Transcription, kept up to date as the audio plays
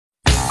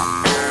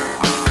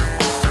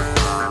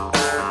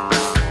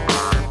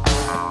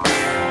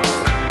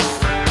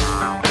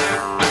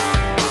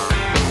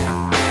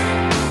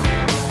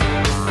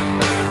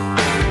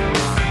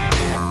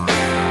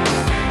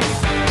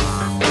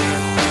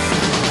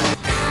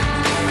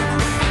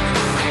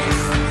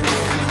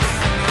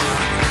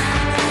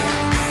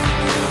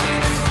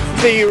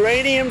The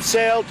uranium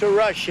sale to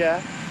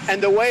Russia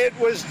and the way it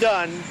was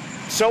done,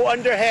 so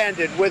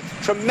underhanded, with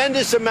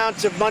tremendous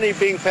amounts of money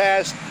being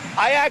passed,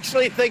 I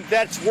actually think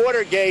that's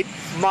Watergate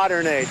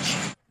modern age.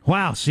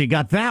 Wow, so you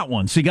got that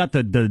one. So you got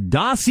the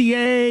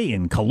dossier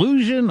and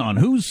collusion on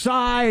whose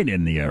side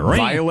and the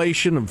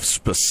violation of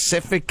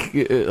specific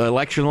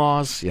election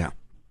laws. Yeah.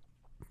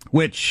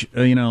 Which,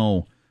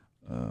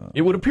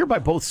 it would appear by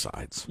both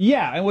sides.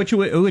 Yeah, which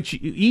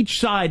each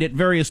side at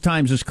various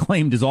times is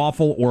claimed as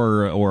awful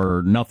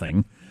or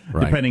nothing,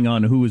 right, depending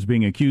on who is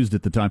being accused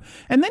at the time.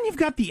 And then you've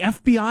got the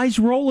FBI's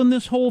role in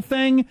this whole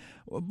thing.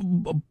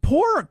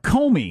 Poor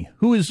Comey,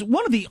 who is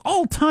one of the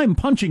all-time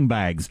punching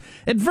bags,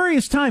 at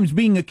various times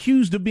being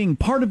accused of being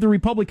part of the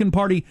Republican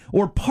Party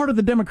or part of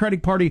the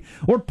Democratic Party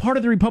or part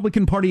of the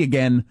Republican Party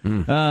again.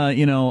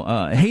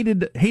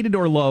 Hated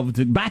or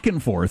loved, back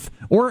and forth.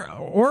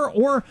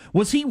 Or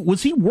was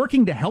he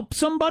working to help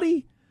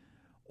somebody,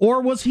 or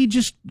was he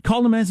just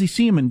called him as he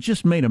see him and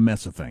just made a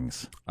mess of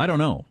things? I don't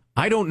know.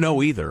 I don't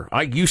know either.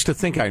 I used to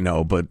think I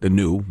know, but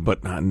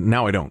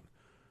now I don't.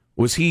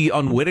 Was he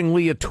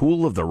unwittingly a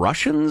tool of the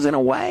Russians in a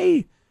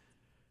way?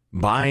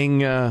 Buying...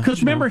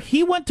 Because remember,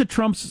 he went to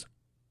Trump's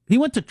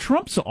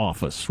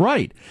office,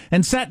 right,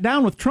 and sat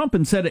down with Trump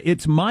and said,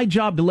 it's my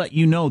job to let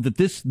you know that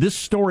this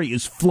story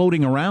is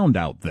floating around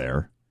out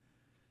there.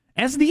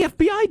 As the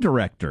FBI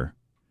director.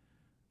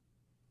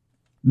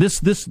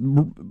 This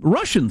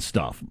Russian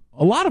stuff,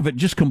 a lot of it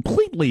just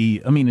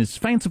completely, as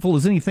fanciful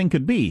as anything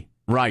could be.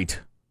 Right.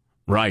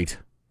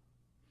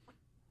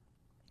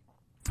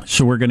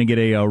 So we're going to get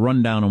a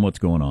rundown on what's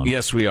going on.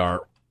 Yes, we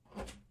are.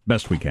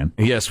 Best we can.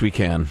 Yes, we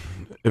can.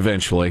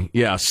 Eventually.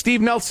 Yeah.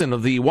 Steve Nelson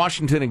of the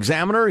Washington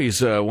Examiner.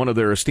 He's one of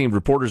their esteemed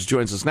reporters,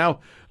 joins us now.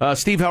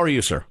 Steve, how are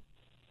you, sir?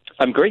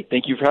 I'm great.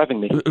 Thank you for having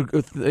me.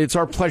 It's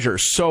our pleasure.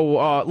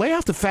 So lay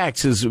out the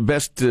facts as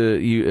best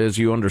as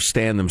you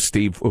understand them,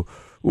 Steve.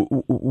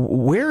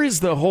 Where is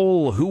the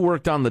whole who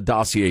worked on the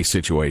dossier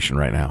situation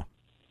right now?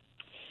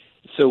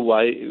 So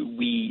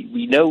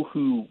we know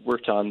who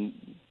worked on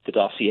the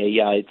dossier.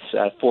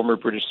 It's former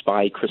British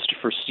spy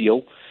Christopher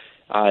Steele.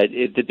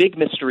 The big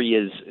mystery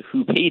is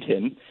who paid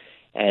him.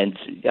 And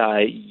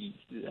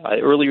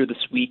earlier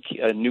this week,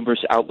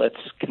 numerous outlets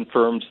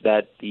confirmed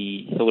that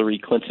the Hillary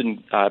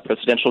Clinton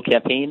presidential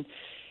campaign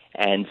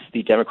and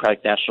the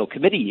Democratic National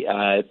Committee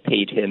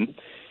paid him.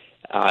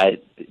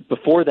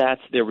 Before that,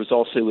 there was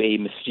also a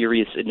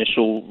mysterious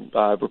initial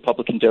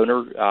Republican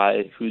donor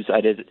whose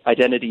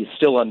identity is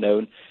still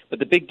unknown. But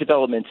the big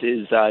development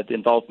is the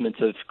involvement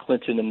of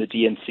Clinton and the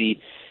DNC,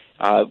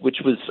 which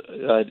was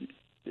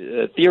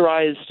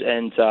theorized,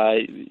 and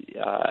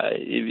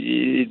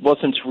it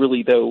wasn't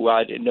really,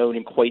 though, known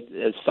in quite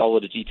as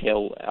solid a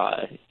detail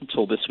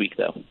until this week,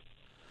 though.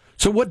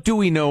 So what do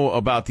we know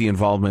about the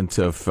involvement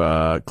of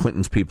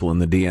Clinton's people in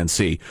the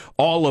DNC,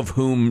 all of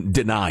whom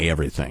deny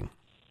everything?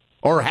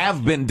 Or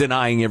have been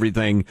denying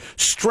everything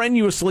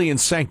strenuously and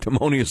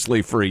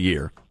sanctimoniously for a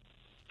year?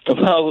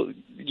 Well,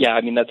 yeah,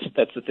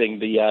 that's the thing.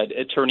 The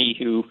attorney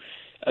who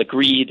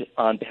agreed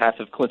on behalf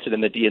of Clinton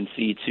and the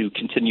DNC to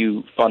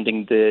continue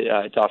funding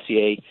the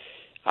dossier,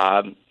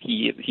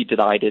 he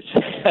denied it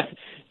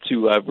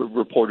to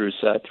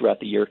reporters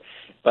throughout the year.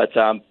 But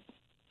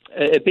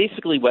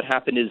basically what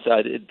happened is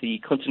the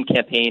Clinton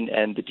campaign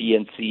and the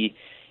DNC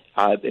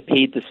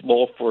paid this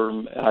law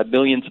firm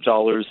millions of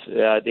dollars.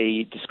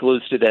 They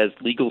disclosed it as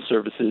legal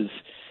services,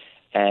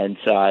 and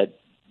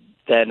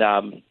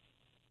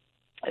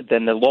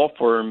then the law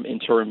firm in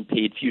turn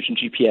paid Fusion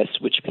GPS,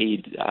 which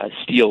paid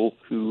Steele,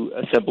 who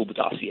assembled the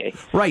dossier.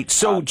 Right.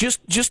 So just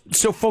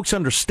so folks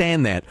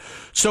understand that.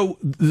 So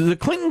the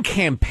Clinton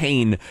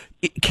campaign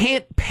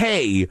can't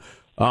pay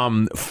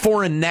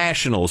foreign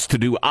nationals to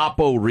do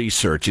Oppo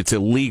research. It's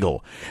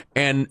illegal.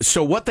 And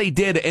so what they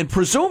did, and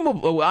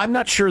presumably, I'm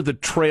not sure the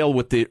trail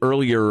with the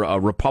earlier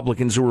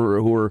Republicans who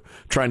were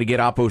trying to get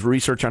Oppo's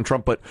research on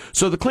Trump, but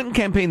so the Clinton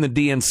campaign, the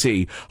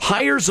DNC,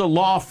 hires a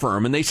law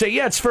firm, and they say,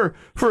 yeah, it's for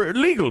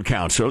legal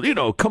counsel,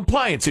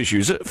 compliance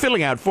issues,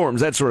 filling out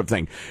forms, that sort of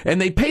thing.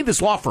 And they pay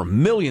this law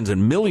firm millions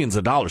and millions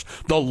of dollars.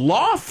 The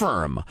law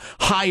firm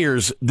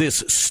hires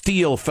this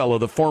Steele fellow,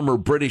 the former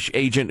British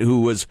agent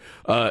who was,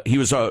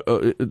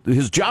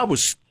 his job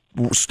was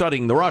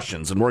studying the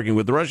Russians and working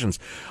with the Russians.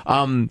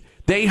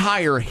 They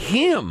hire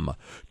him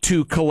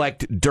to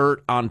collect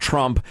dirt on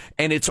Trump,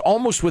 and it's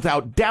almost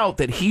without doubt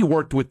that he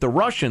worked with the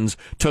Russians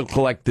to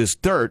collect this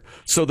dirt.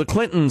 So the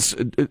Clintons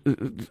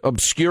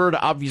obscured,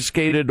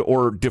 obfuscated,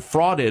 or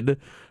defrauded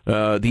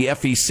the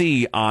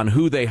FEC on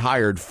who they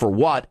hired for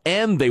what,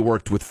 and they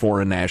worked with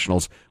foreign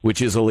nationals,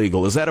 which is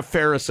illegal. Is that a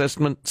fair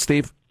assessment,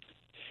 Steve?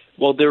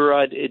 Well, there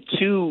are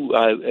two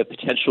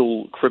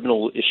potential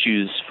criminal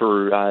issues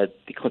for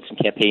the Clinton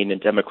campaign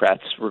and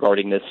Democrats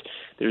regarding this.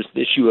 There's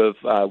the issue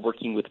of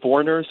working with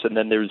foreigners, and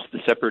then there's the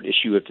separate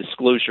issue of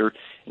disclosure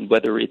and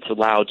whether it's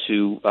allowed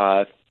to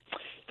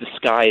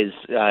disguise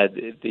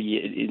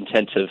the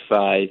intent of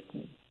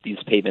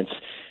these payments.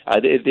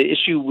 The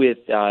issue with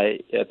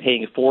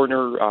paying a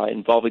foreigner,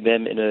 involving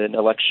them in an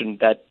election,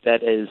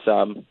 that is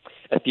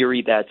a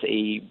theory that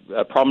a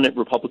prominent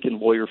Republican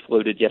lawyer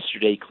floated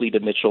yesterday, Cleta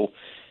Mitchell,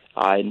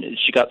 and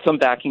she got some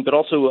backing, but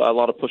also a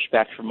lot of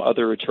pushback from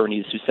other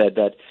attorneys who said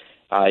that,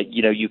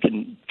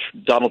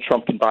 Donald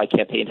Trump can buy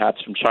campaign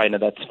hats from China,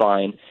 that's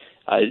fine.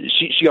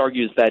 She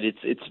argues that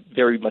it's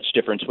very much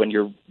different when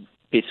you're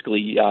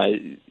basically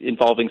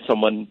involving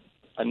someone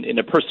in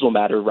a personal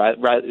matter,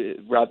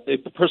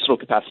 personal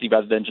capacity,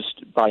 rather than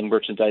just buying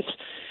merchandise.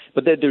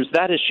 But then there's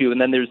that issue,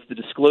 and then there's the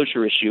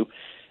disclosure issue.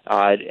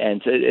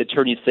 And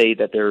attorneys say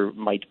that there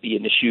might be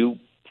an issue,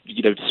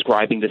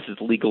 describing this as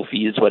legal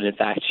fees when in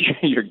fact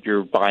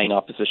you're buying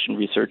opposition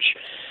research.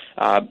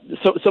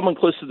 So someone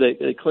close to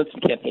the Clinton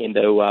campaign,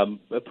 though,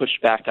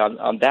 pushed back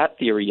on that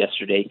theory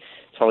yesterday,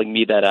 telling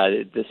me that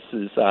this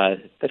is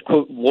that,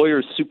 quote,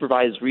 lawyers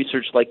supervise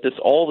research like this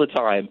all the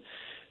time.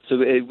 So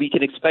we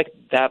can expect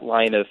that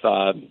line of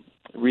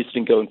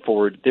reasoning going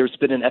forward. There's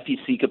been an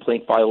FEC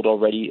complaint filed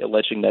already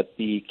alleging that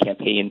the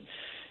campaign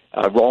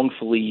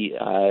wrongfully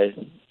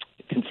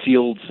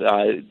concealed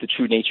the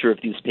true nature of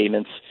these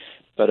payments.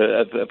 But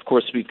of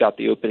course, we've got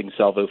the opening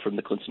salvo from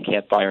the Clinton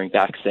camp firing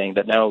back, saying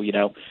that no,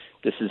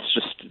 this is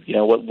just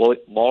what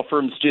law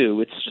firms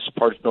do. It's just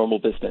part of normal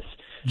business.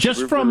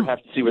 We'll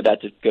have to see where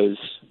that goes.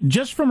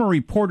 Just from a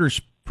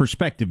reporter's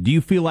perspective, do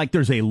you feel like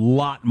there's a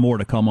lot more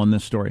to come on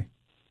this story?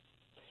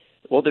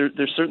 Well, there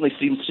certainly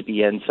seems to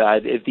be, and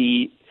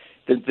the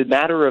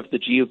matter of the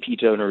GOP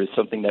donor is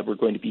something that we're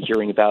going to be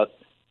hearing about.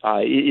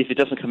 If it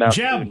doesn't come out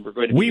soon, we're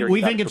going to be hearing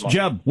we think it's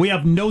Jeb. We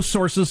have no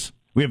sources.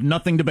 We have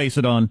nothing to base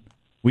it on.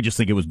 We just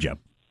think it was Jeb.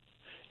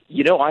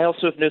 I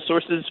also have no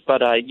sources,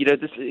 but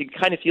it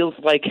kind of feels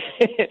like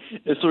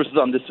no sources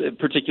on this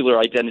particular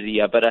identity.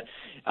 But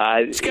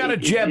it's got a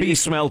Jebby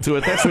smell to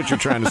it. That's what you're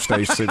trying to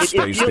stay, Steve.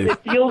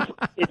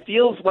 It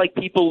feels like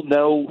people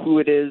know who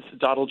it is.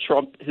 Donald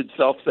Trump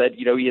himself said,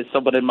 he has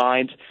someone in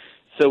mind.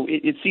 So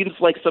it seems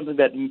like something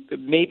that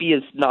maybe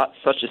is not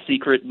such a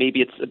secret.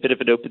 Maybe it's a bit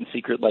of an open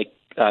secret, like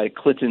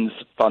Clinton's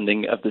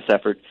funding of this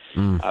effort,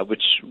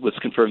 which was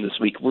confirmed this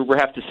week. We'll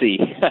have to see.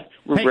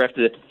 We'll have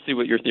to see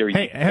what your theory is.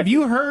 Hey, have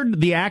you heard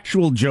the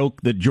actual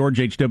joke that George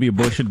H.W.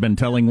 Bush had been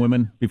telling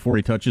women before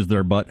he touches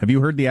their butt? Have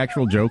you heard the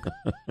actual joke?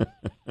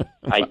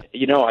 I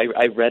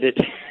read it.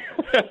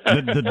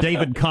 The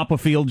David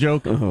Copperfield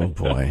joke? Oh,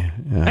 boy.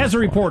 As a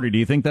reporter, do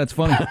you think that's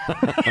funny?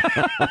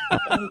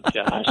 Oh,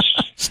 gosh.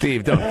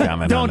 Steve, don't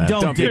comment on that.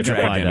 Don't get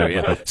dragged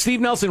into it.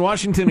 Steve Nelson,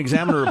 Washington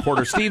Examiner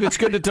reporter. Steve, it's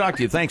good to talk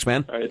to you. Thanks,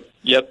 man. All right.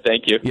 Yep,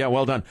 thank you. Yeah,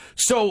 well done.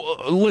 So,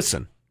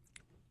 listen.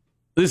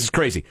 This is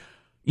crazy.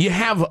 You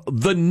have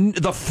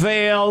the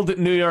failed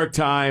New York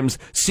Times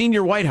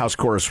senior White House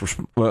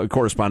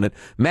correspondent,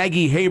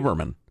 Maggie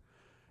Haberman,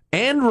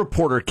 and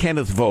reporter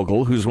Kenneth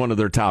Vogel, who's one of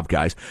their top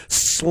guys,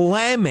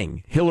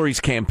 slamming Hillary's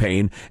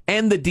campaign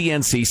and the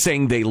DNC,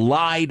 saying they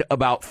lied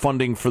about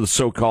funding for the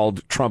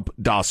so-called Trump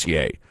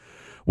dossier.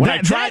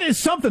 That is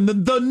something.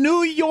 The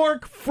New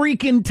York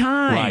freaking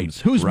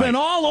Times, who's been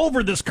all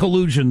over this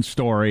collusion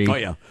story. Oh,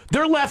 yeah.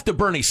 They're left to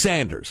Bernie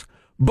Sanders.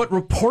 But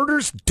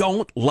reporters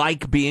don't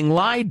like being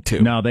lied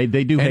to. No, they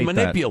do hate and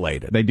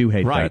manipulated. They do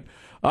hate that.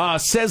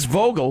 Says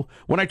Vogel,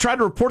 when I tried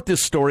to report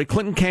this story,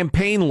 Clinton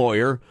campaign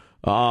lawyer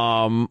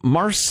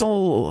Marcel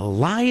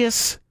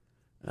Elias,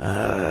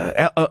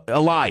 Marcel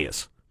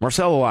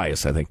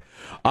Elias, I think.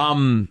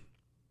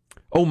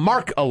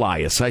 Mark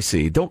Elias, I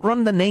see. Don't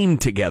run the name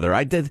together.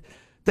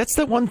 That's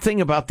the one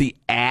thing about the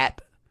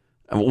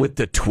with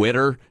the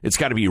Twitter. It's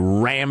got to be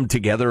rammed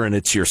together and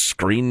it's your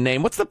screen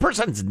name. What's the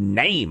person's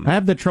name? I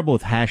have the trouble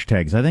with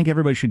hashtags. I think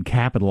everybody should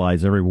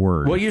capitalize every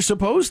word. Well, you're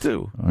supposed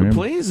to.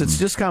 Please, it's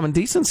just common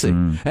decency.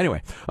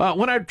 Anyway,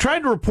 when I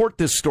tried to report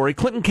this story,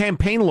 Clinton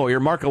campaign lawyer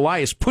Mark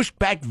Elias pushed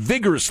back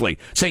vigorously,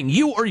 saying,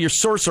 "You or your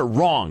source are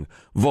wrong,"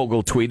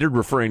 Vogel tweeted,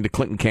 referring to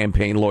Clinton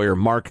campaign lawyer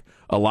Mark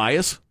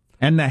Elias.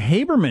 And the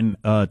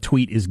Haberman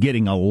tweet is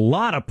getting a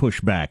lot of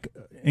pushback,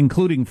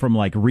 including from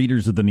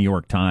readers of the New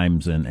York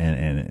Times and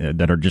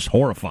that are just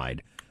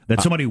horrified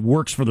that somebody who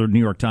works for the New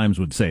York Times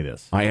would say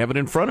this. I have it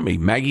in front of me.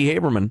 Maggie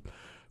Haberman.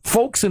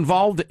 Folks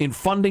involved in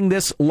funding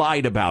this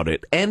lied about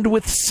it, and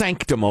with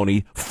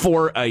sanctimony,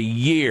 for a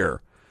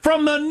year.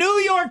 From the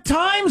New York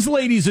Times,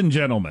 ladies and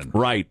gentlemen.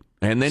 Right.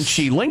 And then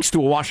she links to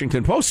a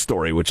Washington Post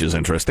story, which is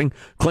interesting.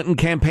 Clinton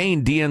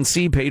campaign,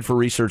 DNC paid for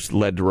research that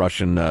led to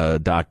Russian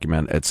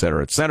document, et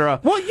cetera, et cetera.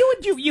 Well,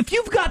 if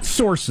you've got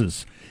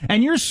sources,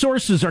 and your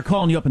sources are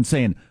calling you up and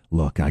saying,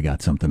 "Look, I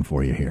got something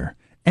for you here,"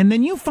 and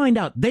then you find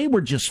out they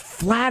were just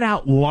flat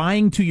out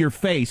lying to your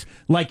face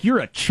like you're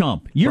a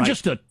chump. You're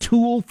just a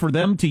tool for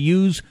them to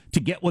use to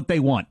get what they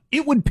want.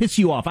 It would piss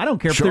you off. I don't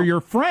care if they're your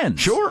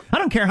friends. Sure. I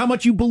don't care how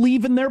much you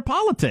believe in their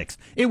politics.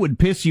 It would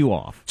piss you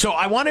off. So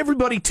I want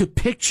everybody to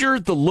picture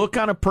the look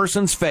on a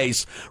person's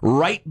face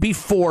right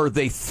before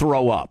they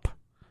throw up.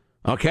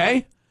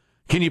 Okay?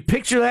 Can you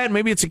picture that?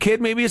 Maybe it's a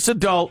kid, maybe it's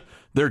adult.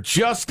 They're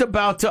just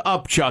about to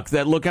upchuck,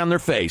 that look on their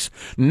face.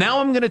 Now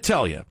I'm going to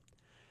tell you.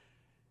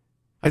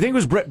 I think it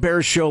was Brett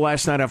Baer's show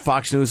last night on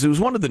Fox News. It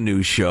was one of the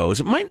news shows.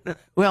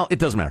 It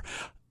doesn't matter.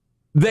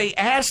 They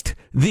asked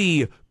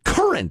the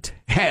current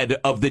head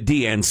of the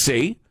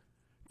DNC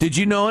Did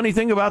you know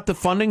anything about the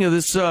funding of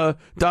this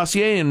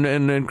dossier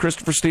and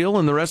Christopher Steele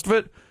and the rest of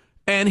it?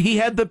 And he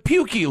had the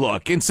pukey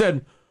look and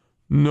said,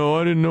 no,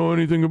 I didn't know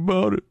anything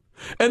about it.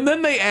 And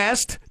then they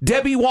asked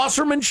Debbie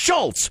Wasserman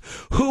Schultz,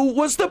 who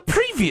was the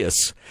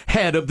previous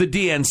head of the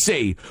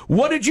DNC,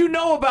 what did you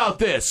know about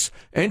this?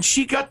 And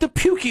she got the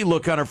pukey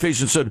look on her face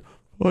and said,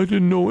 I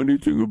didn't know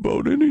anything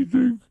about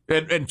anything.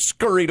 And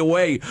scurried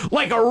away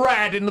like a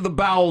rat into the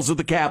bowels of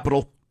the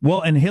Capitol.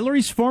 Well, and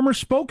Hillary's former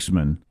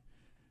spokesman,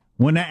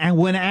 when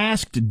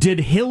asked, did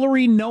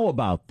Hillary know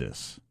about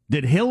this?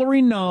 Did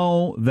Hillary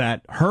know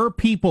that her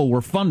people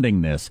were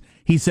funding this?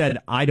 He said,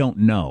 I don't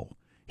know.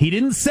 He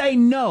didn't say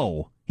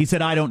no. He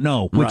said, I don't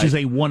know, which is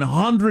a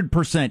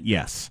 100%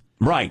 yes.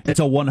 Right. It's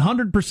a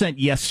 100%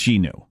 yes, she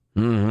knew.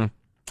 Mm-hmm.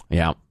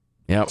 Yeah.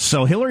 Yep.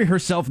 So Hillary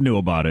herself knew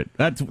about it.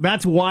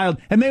 That's wild.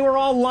 And they were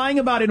all lying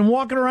about it and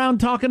walking around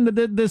talking to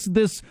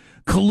this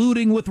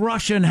colluding with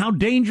Russia and how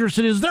dangerous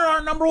it is. They're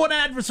our number one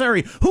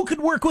adversary. Who could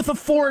work with a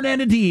foreign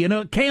entity in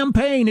a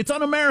campaign? It's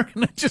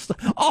un-American. It's just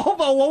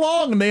all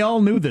along, and they all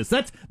knew this.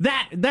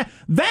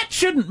 That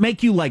shouldn't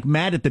make you like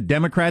mad at the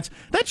Democrats.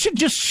 That should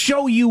just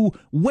show you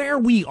where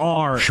we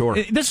are.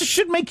 Sure. This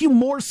should make you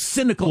more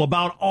cynical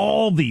about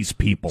all these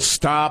people.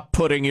 Stop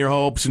putting your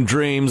hopes and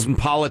dreams in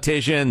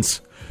politicians.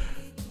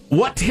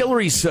 What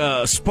Hillary's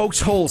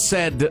spokeshole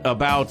said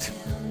about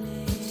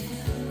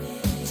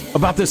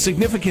the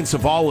significance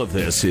of all of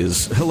this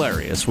is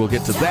hilarious. We'll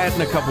get to that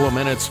in a couple of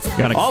minutes.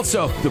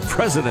 Also, the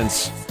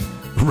president's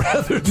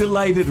rather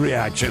delighted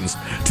reactions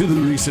to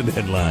the recent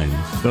headlines.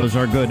 Those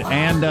are good.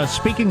 And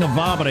speaking of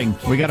vomiting,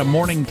 we got a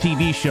morning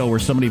TV show where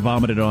somebody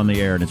vomited on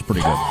the air, and it's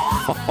pretty good.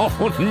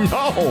 Oh,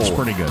 no. It's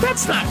pretty good.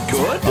 That's not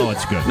good. Oh,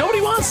 it's good.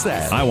 Nobody wants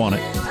that. I want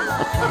it.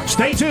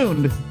 Stay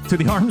tuned to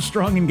the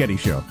Armstrong and Getty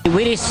Show.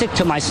 Really sick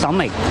to my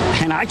stomach,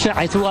 and actually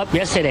I threw up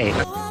yesterday.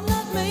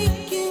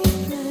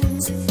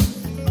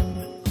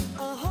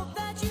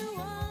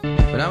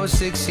 When I was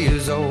 6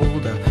 years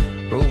old,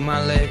 I broke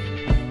my leg.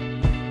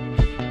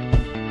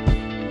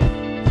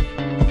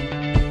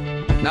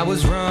 And I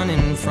was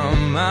running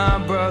from my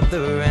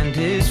brother and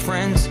his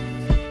friends,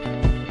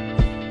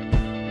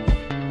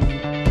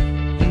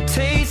 and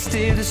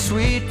tasted the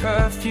sweet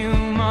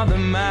perfume of the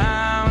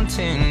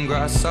mountain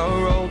grass I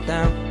rolled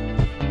down.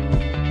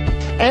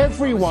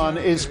 Everyone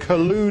is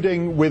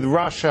colluding with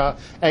Russia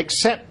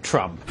except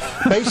Trump.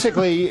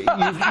 Basically,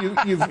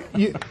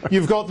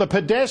 you've got the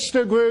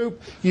Podesta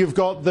group, you've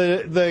got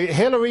the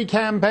Hillary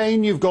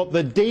campaign, you've got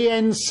the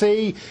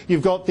DNC,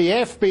 you've got the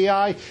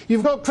FBI,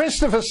 you've got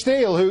Christopher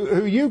Steele,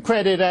 who you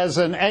credit as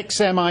an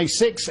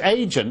ex-MI6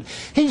 agent.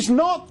 He's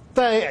not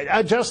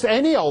just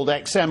any old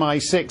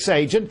ex-MI6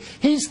 agent.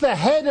 He's the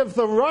head of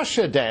the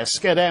Russia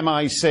desk at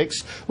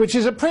MI6, which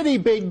is a pretty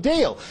big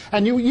deal.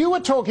 And you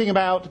were talking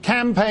about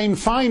campaign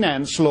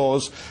finance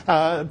laws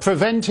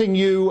preventing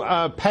you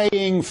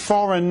paying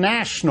foreign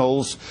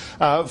nationals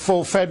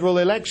for federal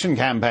election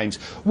campaigns.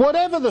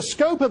 Whatever the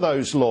scope of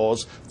those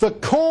laws, the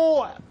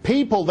core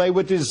people they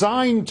were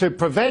designed to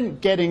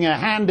prevent getting a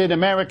hand in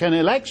American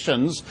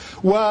elections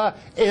were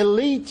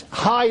elite,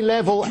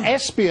 high-level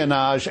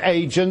espionage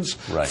agents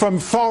from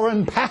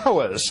foreign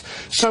powers.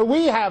 So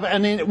we have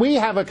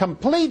a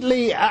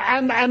completely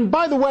and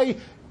by the way,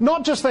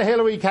 not just the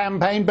Hillary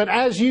campaign, but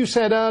as you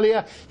said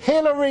earlier,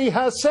 Hillary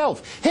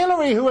herself.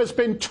 Hillary, who has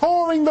been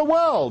touring the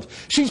world.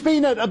 She's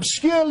been at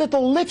obscure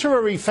little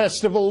literary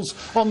festivals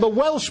on the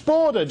Welsh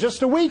border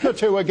just a week or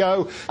two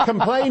ago,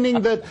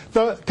 complaining that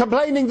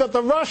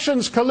the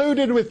Russians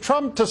colluded with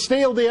Trump to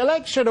steal the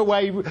election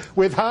away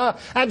with her,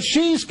 and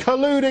she's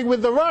colluding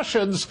with the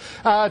Russians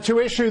to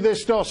issue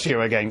this dossier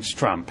against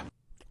Trump.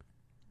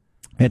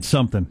 It's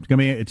something.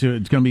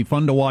 It's gonna be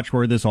fun to watch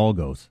where this all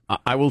goes.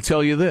 I will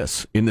tell you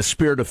this, in the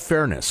spirit of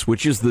fairness,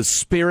 which is the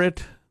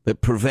spirit that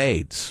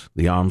pervades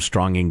the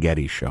Armstrong and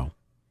Getty Show.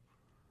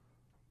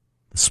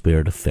 The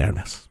spirit of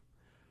fairness.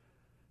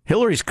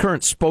 Hillary's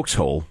current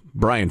spokeshole,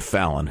 Brian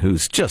Fallon,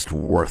 who's just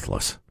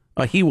worthless.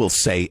 He will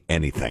say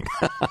anything.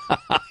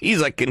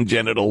 He's a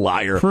congenital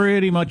liar.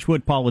 Pretty much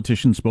what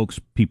politician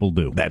spokespeople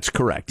do. That's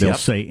correct. They'll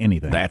say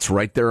anything. That's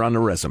right there on the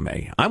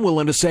resume. I'm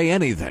willing to say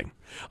anything.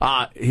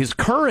 His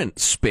current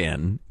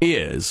spin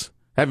is,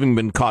 having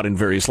been caught in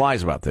various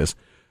lies about this,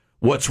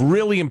 what's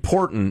really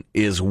important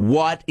is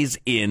what is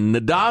in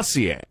the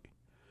dossier.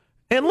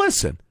 And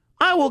listen,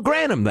 I will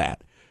grant him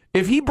that.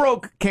 If he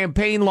broke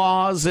campaign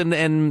laws and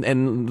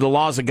the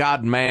laws of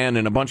God and man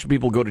and a bunch of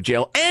people go to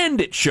jail,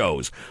 and it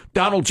shows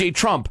Donald J.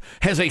 Trump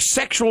has a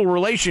sexual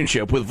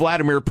relationship with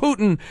Vladimir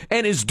Putin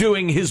and is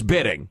doing his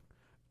bidding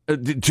to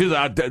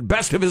the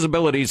best of his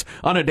abilities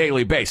on a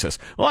daily basis.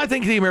 Well, I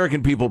think the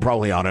American people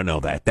probably ought to know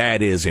that.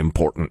 That is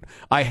important.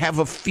 I have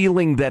a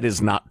feeling that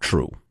is not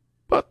true.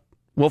 But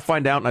we'll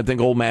find out, and I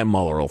think old man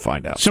Mueller will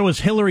find out. So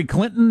is Hillary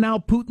Clinton now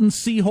Putin's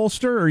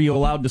C-holster, or are you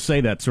allowed to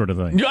say that sort of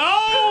thing?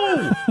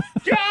 No!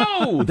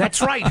 Joe!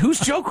 That's right. Whose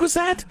joke was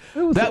that?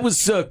 That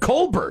was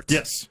Colbert.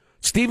 Yes.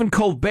 Stephen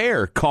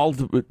Colbert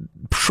called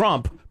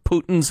Trump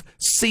Putin's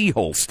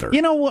C-holster.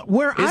 You know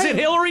what? Is it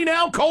Hillary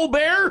now,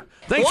 Colbert?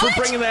 Thanks for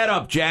bringing that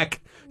up,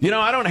 Jack.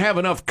 I don't have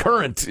enough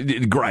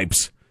current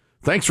gripes.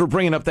 Thanks for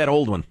bringing up that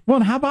old one. Well,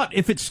 and how about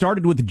if it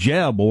started with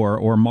Jeb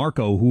or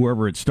Marco,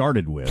 whoever it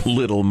started with?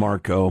 Little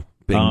Marco.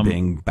 Bing,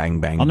 bing, bang,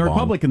 bang, on the bong.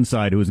 Republican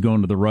side, who was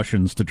going to the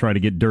Russians to try to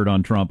get dirt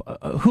on Trump.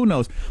 Who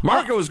knows?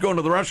 Marco was going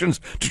to the Russians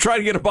to try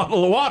to get a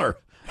bottle of water.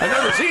 I've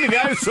never seen a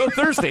guy who's so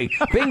thirsty.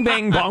 Bing,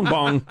 bang, bong,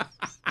 bong.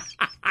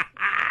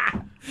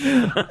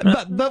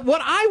 But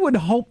what I would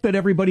hope that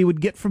everybody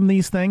would get from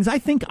these things, I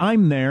think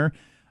I'm there.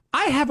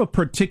 I have a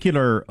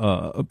particular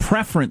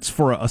preference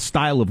for a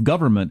style of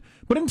government,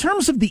 but in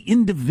terms of the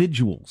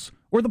individuals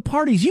or the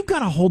parties, you've got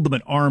to hold them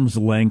at arm's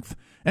length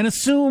and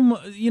assume,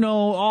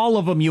 all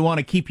of them you want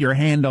to keep your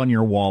hand on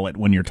your wallet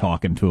when you're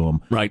talking to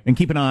them. Right. And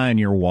keep an eye on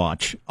your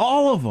watch.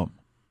 All of them.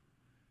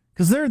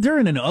 Because they're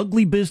in an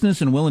ugly business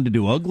and willing to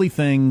do ugly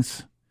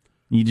things.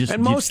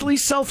 Mostly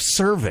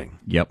self-serving.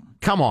 Yep.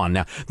 Come on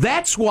now.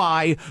 That's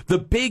why the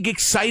big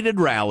excited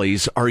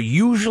rallies are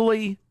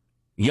usually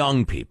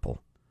young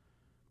people.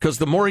 Because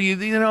the more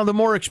the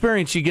more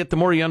experience you get, the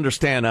more you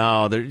understand.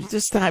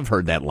 I've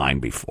heard that line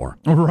before.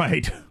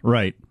 Right.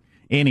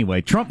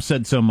 Anyway, Trump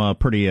said some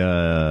pretty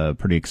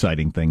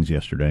exciting things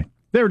yesterday.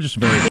 They were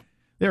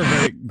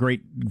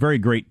very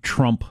great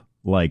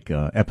Trump-like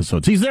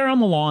episodes. He's there on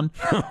the lawn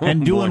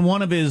and doing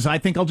one of his, I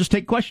think I'll just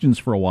take questions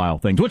for a while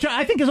things, which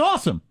I think is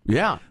awesome.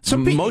 Yeah.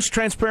 Most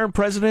transparent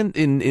president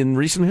in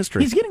recent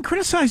history. He's getting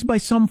criticized by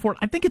some for it.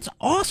 I think it's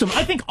awesome.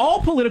 I think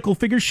all political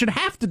figures should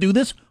have to do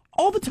this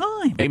all the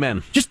time.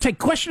 Amen. Just take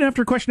question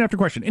after question after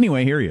question.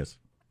 Anyway, here he is.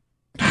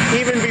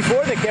 Even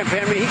before the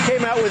campaign, he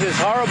came out with his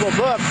horrible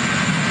book.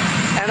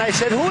 And I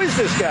said, who is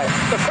this guy?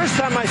 The first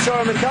time I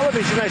saw him on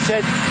television, I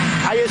said,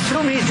 I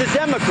assume he's a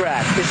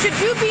Democrat. Should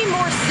you be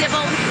more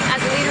civil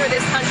as a leader of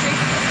this country?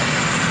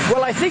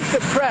 Well, I think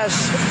the press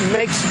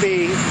makes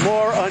me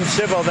more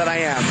uncivil than I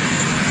am.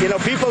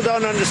 People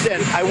don't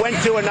understand. I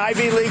went to an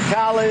Ivy League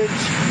college.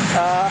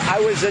 I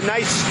was a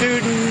nice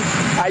student.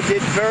 I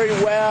did very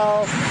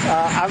well.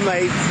 I'm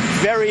a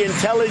very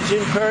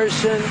intelligent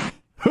person.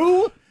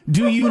 Who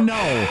do you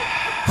know?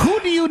 Who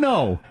do you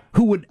know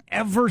who would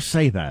ever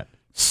say that?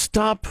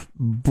 Stop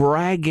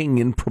bragging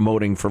and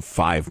promoting for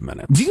 5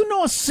 minutes. Do you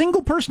know a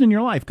single person in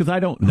your life, because I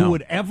don't, who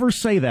would ever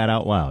say that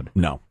out loud?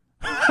 No.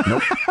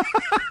 Nope.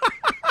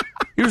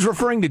 He was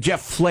referring to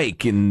Jeff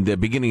Flake in the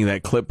beginning of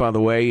that clip, by the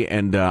way,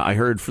 and I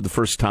heard for the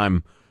first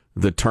time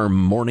the term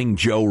Morning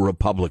Joe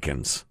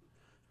Republicans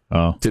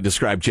to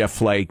describe Jeff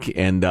Flake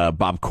and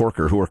Bob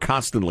Corker, who are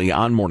constantly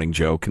on Morning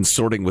Joe,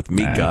 consorting with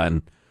Mika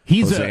and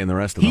Jose and the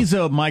rest of them. He's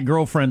my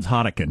girlfriend's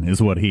Hottikin,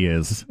 is what he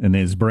is, and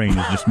his brain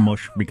is just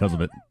mush because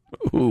of it.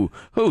 Who,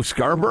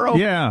 Scarborough?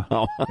 Yeah.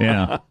 Oh.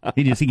 Yeah.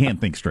 He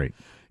can't think straight.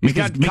 He's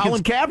got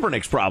Colin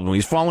Kaepernick's problem.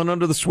 He's fallen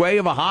under the sway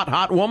of a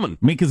hot woman.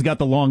 Mika's got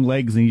the long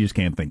legs, and he just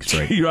can't think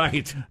straight.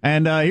 Right.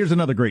 And here's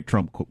another great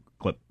Trump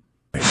clip.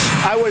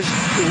 I was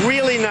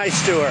really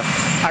nice to her.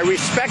 I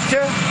respect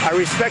her. I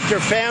respect her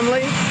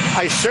family.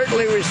 I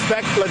certainly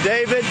respect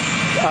LaDavid,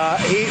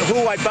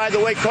 who I, by the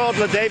way, called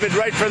LaDavid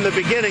right from the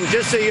beginning,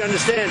 just so you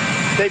understand.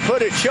 They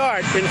put a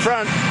chart in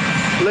front.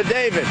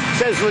 LaDavid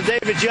says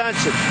LaDavid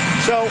Johnson.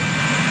 So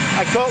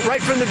I called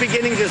right from the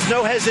beginning. There's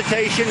no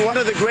hesitation. One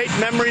of the great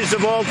memories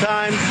of all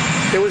time.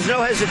 There was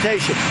no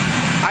hesitation.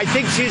 I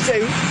think she's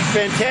a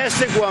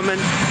fantastic woman.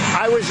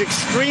 I was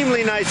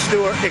extremely nice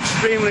to her,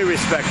 extremely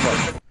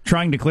respectful.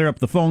 Trying to clear up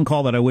the phone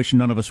call that I wish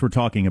none of us were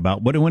talking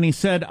about. But when he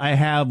said, I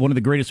have one of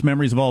the greatest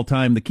memories of all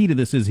time, the key to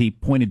this is he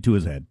pointed to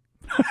his head.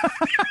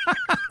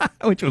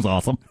 Which was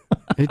awesome.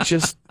 It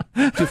just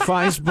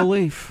defies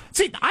belief.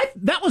 See,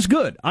 that was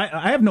good.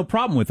 I have no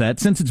problem with that,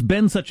 since it's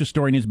been such a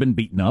story and it's been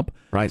beaten up.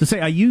 Right. To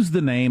say, I use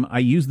the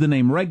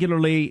name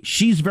regularly.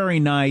 She's very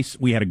nice.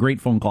 We had a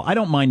great phone call. I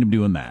don't mind him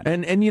doing that.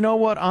 And you know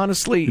what,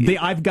 honestly...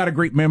 I've got a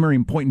great memory,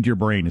 and pointing to your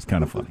brain is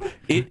kind of funny.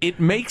 It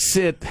makes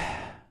it...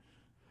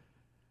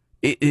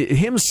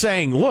 him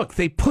saying, look,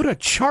 they put a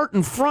chart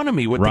in front of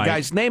me with the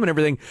guy's name and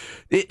everything,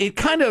 it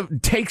kind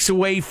of takes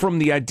away from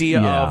the idea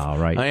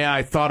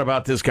I thought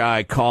about this guy,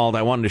 I called,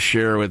 I wanted to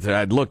share with it,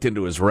 I'd looked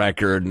into his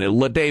record, and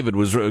LaDavid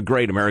was a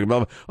great American, blah,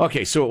 blah.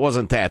 Okay, so it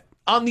wasn't that.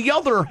 On the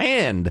other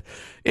hand,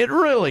 it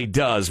really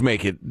does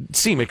make it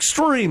seem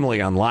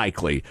extremely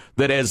unlikely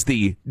that, as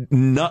the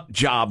nut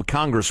job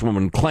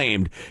congresswoman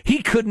claimed,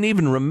 he couldn't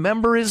even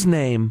remember his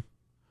name.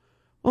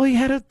 Well, he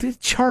had a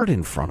chart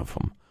in front of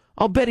him.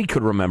 I'll bet he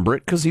could remember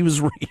it because he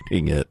was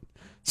reading it.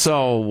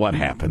 So what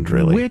happened,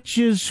 really? Which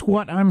is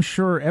what I'm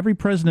sure every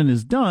president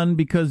has done,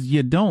 because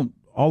you don't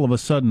all of a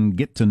sudden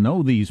get to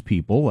know these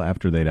people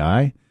after they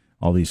die,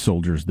 all these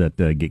soldiers that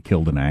get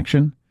killed in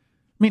action.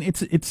 I mean,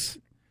 it's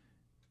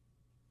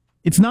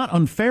not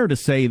unfair to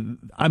say,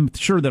 I'm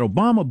sure that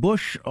Obama,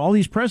 Bush, all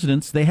these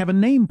presidents, they have a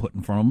name put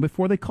in front of them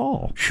before they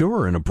call.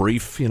 Sure, in a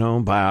brief,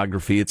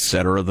 biography,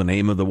 etc., the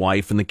name of the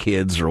wife and the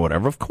kids or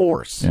whatever, of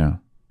course. Yeah.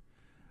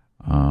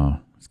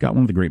 It's got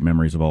one of the great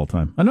memories of all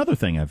time. Another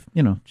thing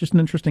just an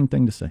interesting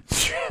thing to say.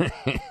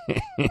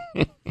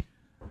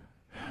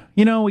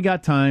 We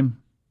got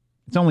time.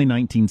 It's only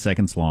 19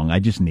 seconds long. I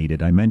just need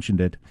it. I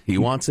mentioned it. He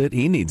wants it.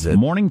 He needs it.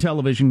 Morning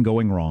television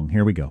going wrong.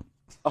 Here we go.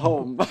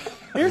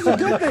 Here's the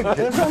good thing.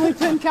 There's only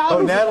 10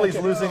 calories. Oh, Natalie's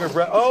losing her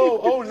breath.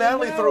 Oh,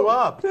 Natalie threw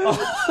up.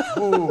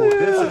 Ooh,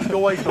 this is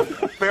going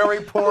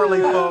very poorly,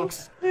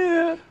 folks.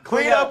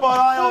 Clean up on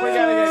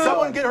aisle.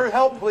 Someone get her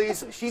help,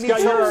 please. She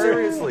needs help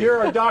seriously.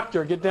 You're a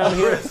doctor. Get down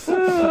here.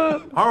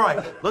 All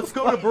right, let's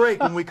go to break.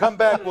 When we come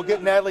back, we'll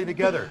get Natalie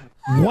together.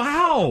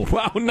 Wow.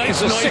 Wow,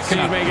 nice noise she's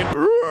making.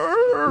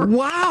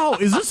 Wow,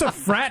 is this a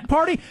frat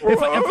party?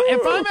 If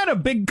I'm at a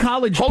big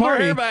college Hold her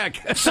party, hair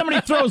back. somebody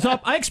throws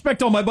up, I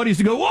expect all my buddies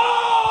to go,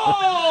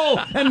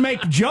 whoa, and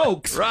make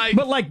jokes. Right.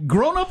 But like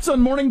grown-ups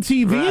on morning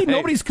TV, Right.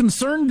 nobody's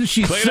concerned that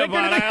she's Clean sick up or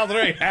on anything. aisle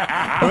 3.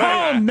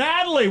 Oh,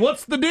 Natalie,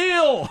 what's the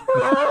deal?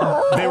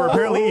 They were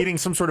apparently eating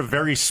some sort of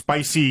very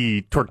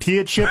spicy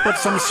tortilla chip of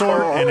some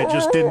sort, and it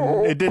just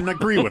didn't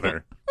agree with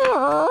her.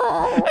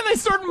 And they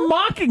start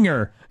mocking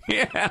her.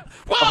 Yeah.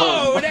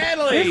 Whoa,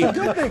 Natalie. Here's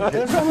the good thing.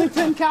 There's only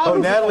 10 Oh,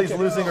 calories. Natalie's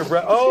losing her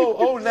breath.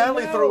 Oh,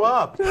 Natalie threw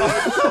up.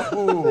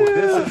 Ooh,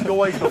 this is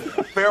going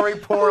very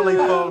poorly,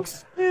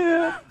 folks.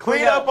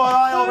 Clean up on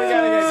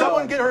aisle.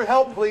 Someone get her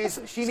help, please.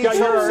 She needs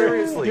help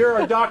seriously. You're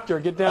a doctor.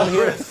 Get down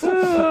here.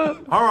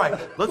 All right,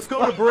 let's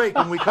go to break.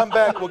 When we come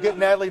back, we'll get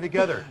Natalie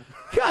together.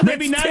 God,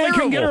 maybe that's Natalie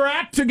can get terrible. her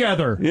act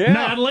together. Yeah.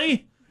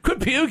 Natalie. Quit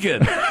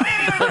puking.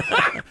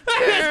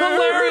 It's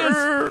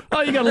hilarious. Oh,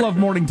 you gotta love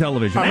morning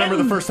television. I remember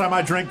And- the first time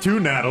I drank too,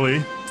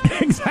 Natalie.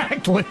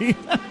 Exactly.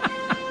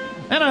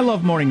 And I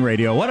love morning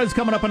radio. What is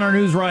coming up in our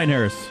news, Ryan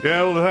Harris?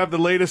 Yeah, we'll have the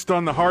latest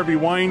on the Harvey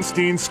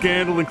Weinstein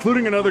scandal,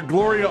 including another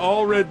Gloria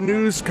Allred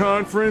news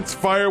conference.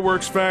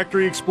 Fireworks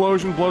factory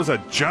explosion blows a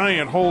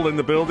giant hole in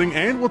the building,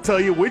 and we'll tell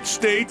you which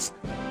states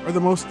are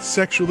the most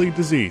sexually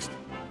diseased.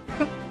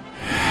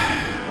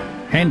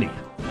 Handy.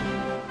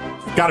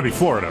 Got to be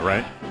Florida,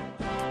 right?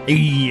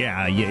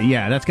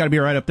 Yeah. That's got to be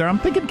right up there. I'm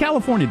thinking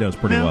California does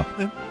pretty well.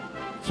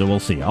 So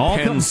we'll see. All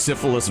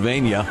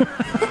Syphilisvania.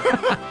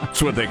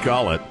 That's what they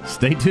call it.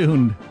 Stay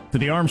tuned to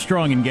the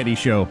Armstrong and Getty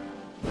Show.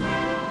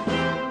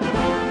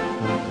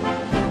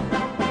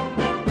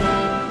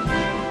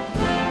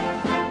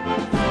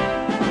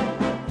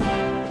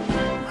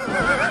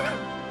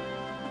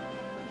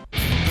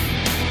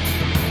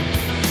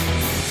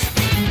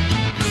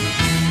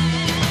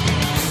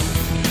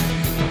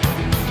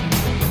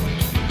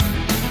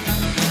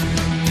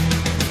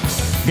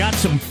 Got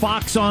some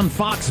Fox on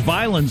Fox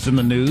violence in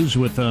the news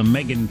with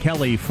Megyn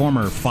Kelly,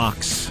 former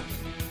Fox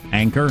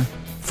anchor.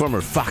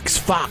 Former Fox.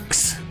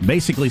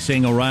 Basically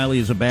saying O'Reilly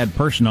is a bad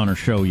person on her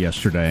show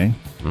yesterday.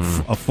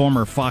 A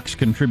former Fox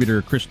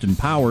contributor, Kristen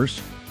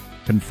Powers,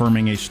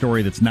 confirming a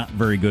story that's not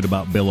very good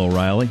about Bill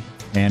O'Reilly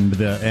and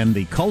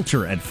the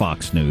culture at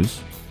Fox News,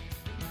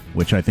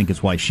 which I think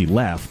is why she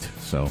left.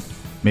 So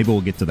maybe we'll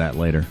get to that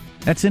later.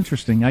 That's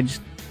interesting.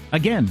 I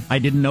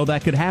didn't know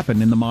that could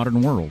happen in the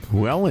modern world.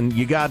 Well, and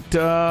you got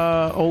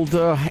old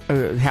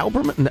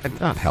Halperman.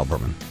 Not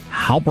Halperman.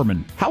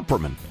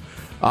 Halperman.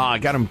 I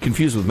got him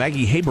confused with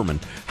Maggie Haberman.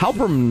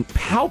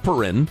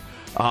 Halperin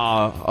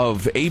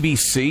of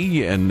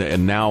ABC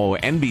and now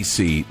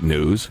NBC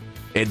News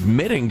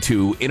admitting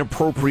to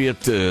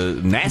inappropriate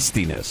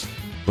nastiness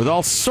with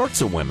all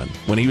sorts of women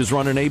when he was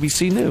running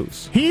ABC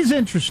News. He's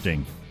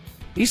interesting.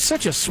 He's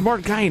such a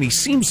smart guy, and he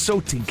seems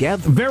so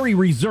together. Very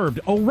reserved.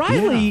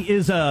 O'Reilly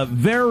is a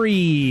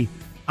very...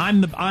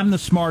 I'm the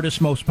smartest,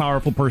 most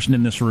powerful person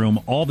in this room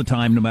all the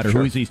time, no matter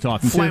who he's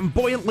talking to.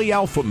 Flamboyantly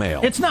alpha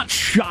male. It's not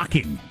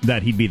shocking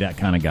that he'd be that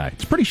kind of guy.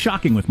 It's pretty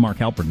shocking with Mark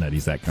Halperin that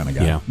he's that kind of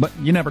guy. Yeah. But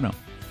you never know.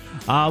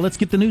 Let's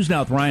get the news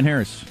now with Ryan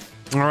Harris.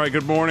 All right,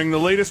 good morning. The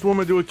latest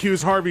woman to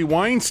accuse Harvey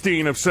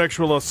Weinstein of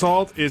sexual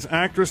assault is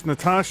actress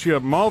Natasha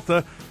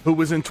Malta, who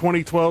was in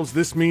 2012's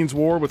This Means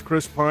War with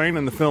Chris Pine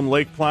and the film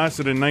Lake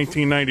Placid in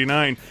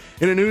 1999.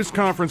 In a news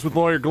conference with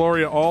lawyer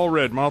Gloria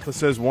Allred, Malta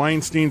says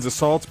Weinstein's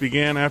assaults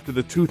began after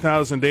the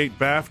 2008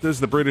 BAFTAs,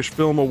 the British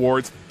Film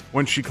Awards,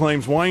 when she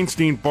claims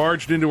Weinstein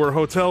barged into her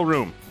hotel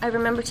room. I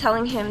remember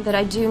telling him that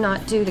I do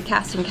not do the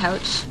casting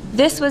couch.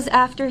 This was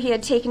after he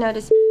had taken out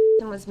his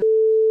and was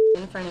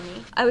in front of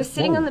me. I was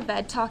sitting on the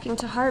bed talking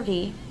to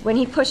Harvey when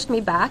he pushed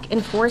me back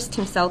and forced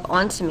himself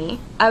onto me.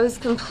 I was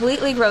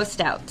completely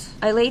grossed out.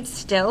 I laid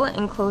still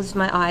and closed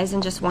my eyes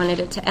and just wanted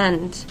it to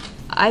end.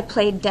 I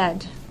played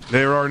dead.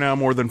 There are now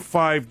more than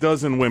 6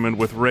 women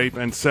with rape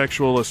and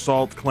sexual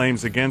assault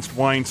claims against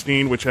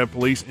Weinstein, which have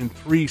police in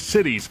 3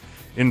 cities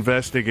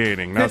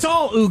investigating. Now, It's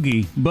all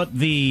oogie, but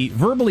the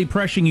verbally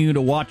pressuring you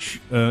to watch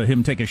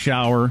him take a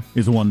shower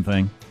is one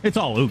thing. It's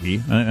all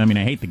oogie. I mean,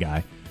 I hate the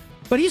guy.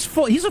 But he's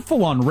a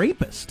full-on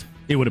rapist,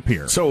 it would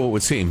appear. So it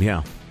would seem,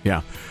 yeah.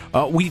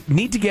 We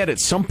need to get at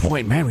some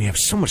point, man, we have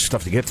so much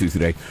stuff to get to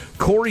today,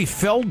 Corey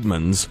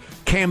Feldman's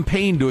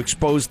campaign to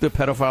expose the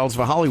pedophiles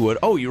of Hollywood.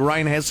 Oh,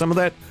 Ryan has some of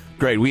that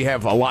Great. We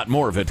have a lot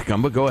more of it to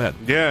come, but go ahead.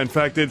 Yeah, in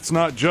fact, it's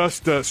not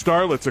just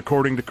starlets,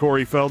 according to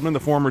Corey Feldman,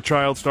 the former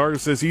child star, who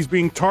says he's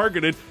being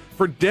targeted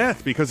for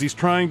death because he's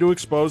trying to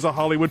expose a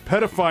Hollywood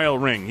pedophile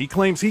ring. He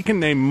claims he can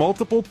name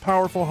multiple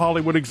powerful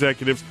Hollywood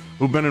executives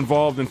who've been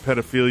involved in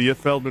pedophilia.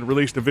 Feldman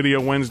released a video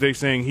Wednesday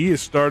saying he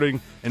is starting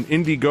an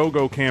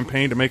Indiegogo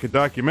campaign to make a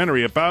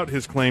documentary about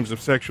his claims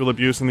of sexual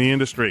abuse in the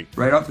industry.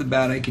 Right off the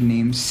bat, I can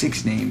name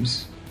 6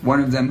 names. One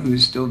of them who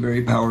is still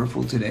very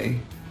powerful today,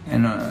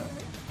 and a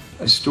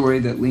story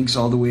that links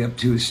all the way up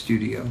to a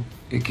studio.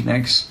 It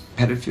connects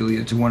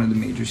pedophilia to one of the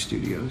major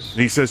studios.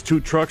 He says 2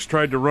 trucks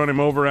tried to run him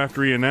over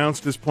after he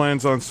announced his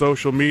plans on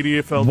social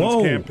media.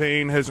 Feldman's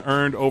campaign has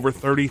earned over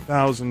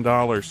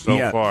 $30,000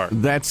 so far.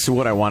 That's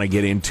what I want to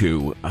get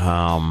into.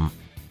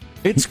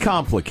 It's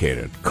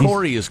complicated.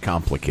 Corey is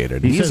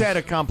complicated. He's had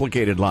a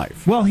complicated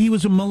life. Well, he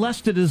was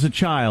molested as a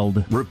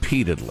child.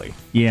 Repeatedly.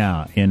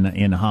 Yeah,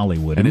 in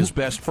Hollywood. And his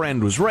best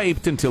friend was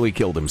raped until he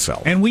killed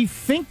himself. And we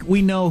think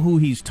we know who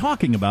he's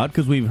talking about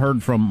because we've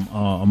heard from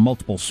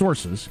multiple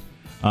sources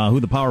who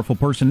the powerful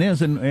person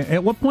is. And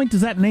at what point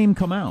does that name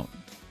come out?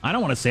 I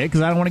don't want to say it because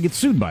I don't want to get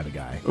sued by the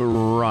guy.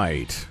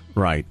 Right.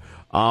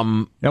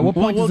 At what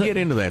point we'll get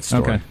into that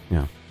story. Okay.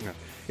 Yeah.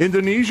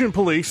 Indonesian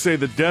police say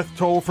the death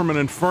toll from an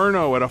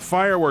inferno at a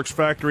fireworks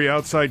factory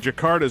outside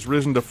Jakarta has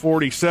risen to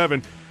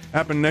 47.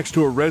 Happened next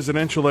to a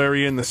residential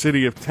area in the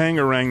city of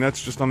Tangerang.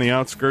 That's just on the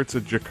outskirts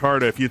of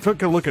Jakarta. If you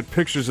took a look at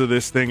pictures of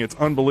this thing, it's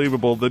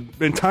unbelievable. The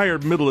entire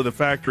middle of the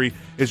factory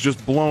is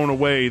just blown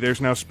away.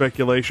 There's now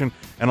speculation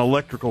an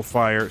electrical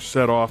fire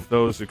set off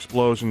those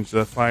explosions.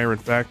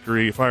 Fireworks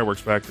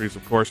factories,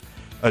 of course,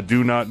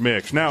 do not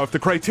mix. Now, if the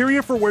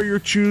criteria for where you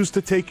choose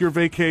to take your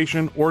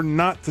vacation or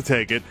not to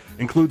take it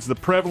includes the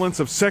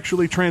prevalence of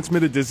sexually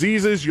transmitted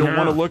diseases, you'll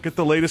want to look at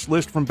the latest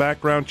list from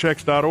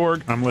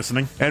backgroundchecks.org. I'm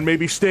listening. And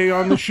maybe stay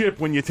on the ship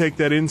when you take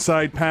that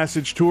Inside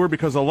Passage tour,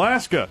 because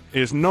Alaska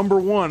is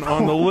number 1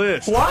 on the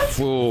list. What?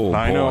 Oh,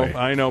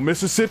 I know.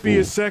 Mississippi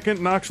is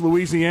second, knocks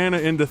Louisiana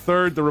into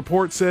third. The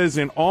report says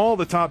in all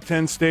the top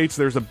 10 states,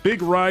 there's a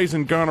big rise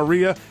in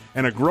gonorrhea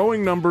and a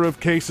growing number of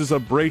cases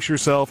of, brace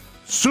yourself,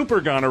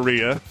 super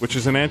gonorrhea, which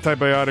is an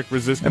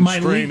antibiotic-resistant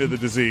strain of the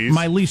disease.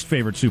 My least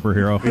favorite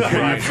superhero.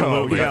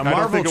 Absolutely. Yeah,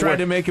 Marvel tried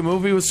to make a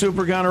movie with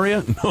super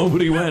gonorrhea.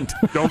 Nobody went.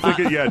 Don't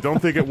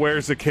think it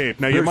wears a cape.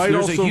 Now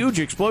there's a huge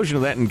explosion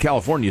of that in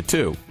California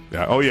too.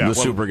 Yeah. Oh yeah. The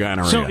super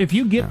gonorrhea. So if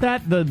you get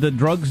that, the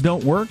drugs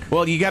don't work?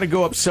 Well, you got to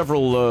go up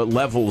several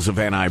levels of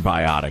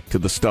antibiotic to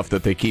the stuff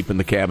that they keep in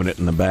the cabinet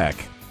in the back,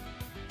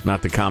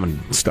 not the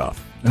common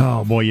stuff.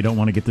 Oh boy, you don't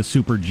want to get the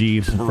super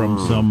G's from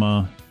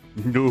some.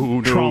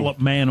 No.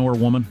 Trollop man or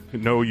woman.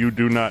 No, you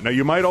do not. Now,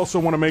 you might also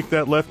want to make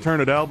that left turn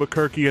at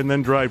Albuquerque and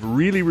then drive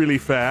really, really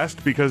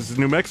fast, because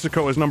New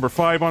Mexico is number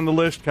 5 on the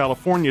list,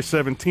 California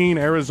 17,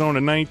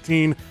 Arizona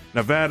 19,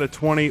 Nevada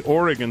 20,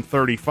 Oregon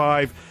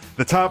 35.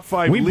 The top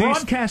 5 we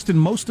broadcast in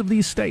most of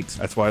these states.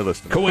 That's why I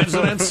listed them.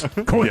 Coincidence?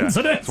 Coincidence.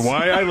 Yeah, that's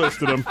why I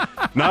listed them.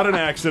 Not an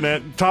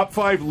accident. Top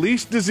 5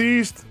 least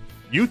diseased,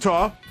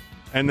 Utah.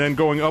 And then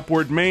going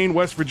upward, Maine,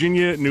 West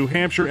Virginia, New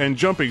Hampshire, and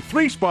jumping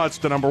 3 spots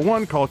to number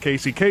 1, call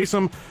Casey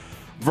Kasem,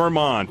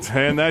 Vermont.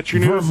 And that's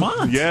your news.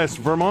 Vermont? Yes,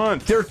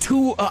 Vermont. They're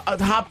too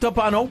hopped up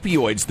on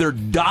opioids. They're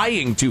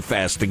dying too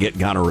fast to get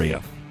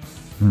gonorrhea.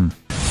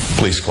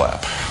 Please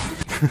clap.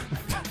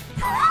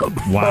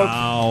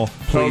 Wow.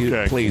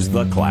 Please,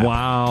 the clap.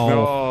 Wow.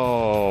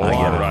 Oh, I get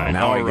it. all right.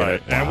 Now all I get right.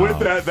 it. And with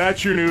that,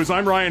 that's your news.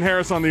 I'm Ryan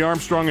Harris on the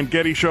Armstrong and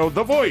Getty Show,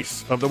 the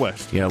voice of the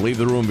West. Yeah, leave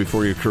the room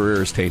before your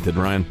career is tainted,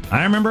 Ryan.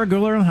 I remember a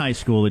girl in high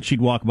school that she'd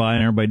walk by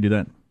and everybody do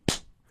that.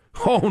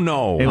 Oh,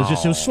 no. It was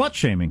slut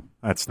shaming.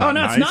 That's not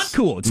nice. It's not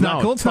cool. It's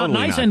not cool. It's totally not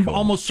nice, not and cool.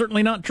 almost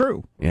certainly not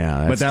true. Yeah,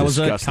 that's but that was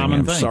disgusting. a common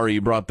I'm thing. sorry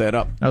you brought that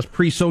up. That was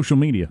pre-social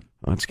media.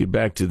 Let's get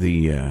back to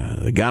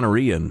the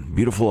gonorrhea in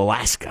beautiful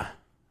Alaska.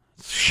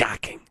 It's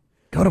shocking.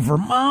 Go to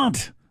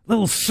Vermont.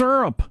 Little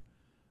syrup.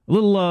 A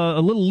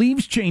little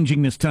leaves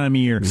changing this time of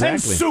year.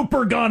 Exactly. And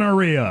super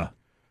gonorrhea.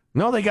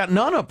 No, they got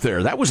none up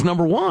there. That was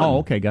number 1. Oh,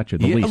 okay, gotcha.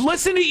 The least.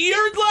 Listen, you're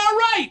all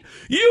right.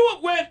 You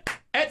went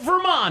at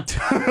Vermont.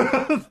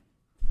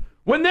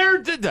 When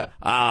they're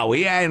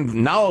we ain't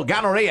no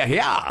gonorrhea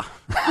here.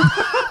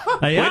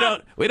 Yeah.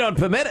 We don't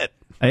permit it.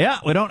 Yeah,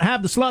 we don't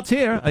have the sluts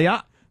here.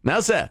 Yeah.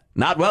 No, sir.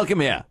 Not welcome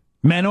here.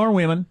 Men or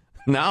women.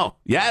 No.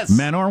 Yes.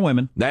 Men or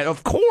women. That,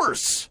 of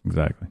course.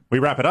 Exactly. We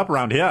wrap it up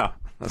around here.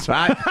 That's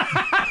right.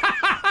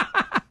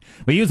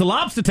 We use a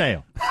lobster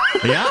tail.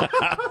 Yeah.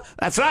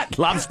 That's right.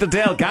 Lobster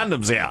tail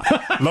condoms here.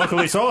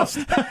 Locally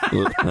sourced.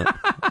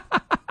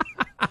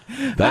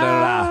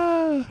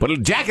 Put a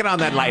jacket on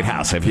that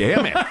lighthouse, if you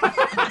hear me.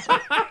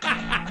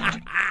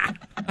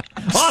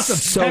 Awesome.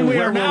 So and we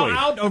where are were now we?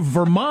 out of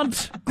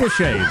Vermont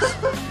cliches.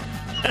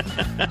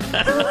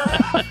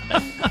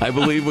 I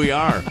believe we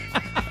are.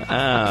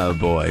 Oh,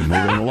 boy.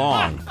 Moving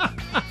along.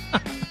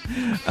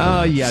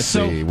 Yeah. Let's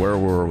see, where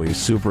were we?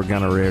 Super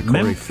gonorrhea,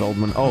 Corey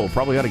Feldman. Oh,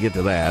 probably ought to get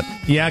to that.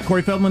 Yeah,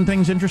 Corey Feldman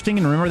thing's interesting.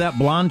 And remember that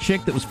blonde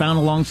chick that was found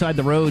alongside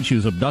the road? She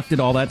was abducted,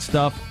 all that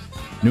stuff.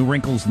 New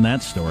wrinkles in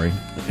that story.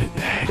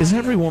 Is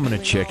every woman a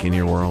chick in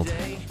your world?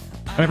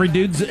 Every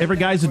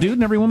guy's a dude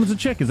and every woman's a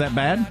chick. Is that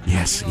bad?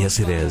 Yes,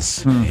 it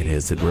is. It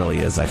is. It really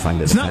is. I find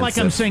it It's not like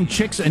I'm saying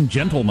chicks and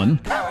gentlemen.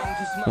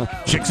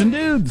 Chicks and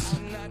dudes.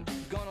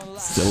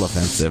 Still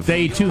offensive.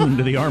 Stay tuned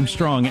to the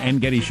Armstrong and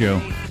Getty Show.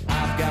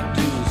 I've got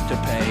dues to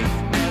pay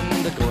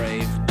in the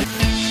grave.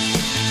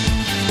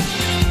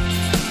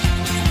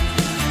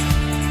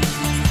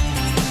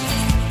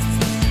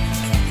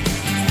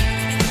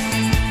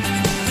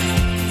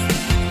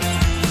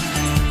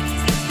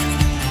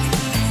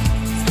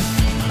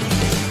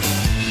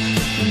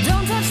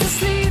 Don't touch the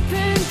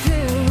sleeping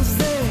pills,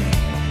 they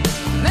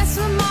mess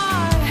with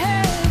my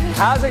head.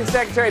 Housing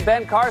Secretary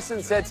Ben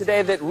Carson said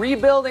today that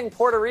rebuilding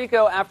Puerto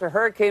Rico after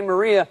Hurricane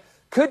Maria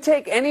could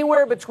take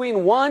anywhere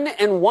between 1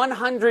 and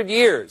 100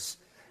 years.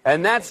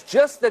 And that's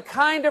just the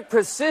kind of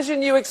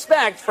precision you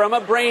expect from a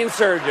brain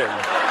surgeon.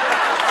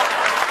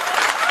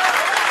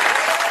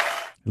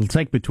 It'll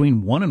take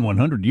between 1 and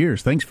 100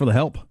 years. Thanks for the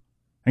help.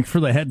 Thanks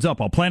for the heads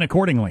up. I'll plan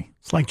accordingly.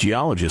 It's like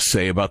geologists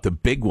say about the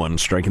big one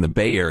striking the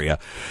Bay Area.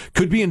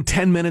 Could be in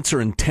 10 minutes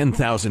or in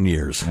 10,000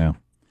 years. Yeah.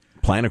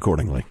 Plan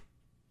accordingly.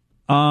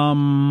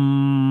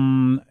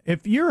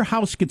 If your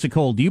house gets a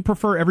cold, do you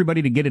prefer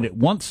everybody to get it at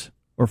once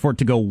or for it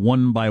to go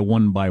one by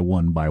one by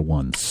one by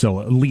one? So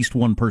at least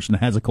one person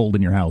has a cold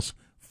in your house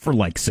for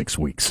like 6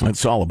 weeks.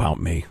 It's all about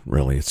me,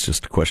 really. It's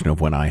just a question of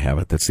when I have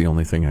it. That's the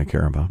only thing I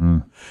care about.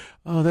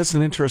 Oh, that's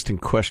an interesting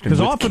question.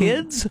 Because With often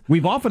kids,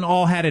 we've often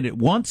all had it at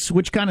once,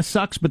 which kind of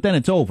sucks, but then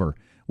it's over.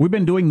 We've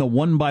been doing the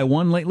one by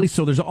one lately,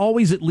 so there's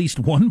always at least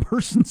one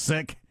person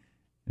sick,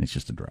 and it's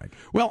just a drag.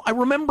 Well, I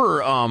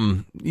remember,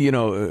 in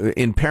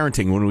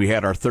parenting when we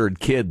had our third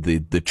kid,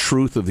 the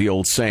truth of the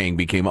old saying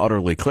became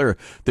utterly clear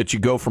that you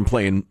go from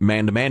playing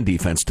man-to-man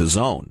defense to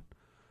zone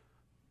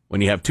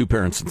when you have 2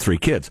 parents and 3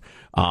 kids,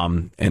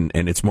 and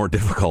it's more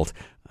difficult.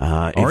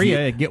 Or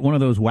you get one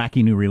of those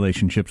wacky new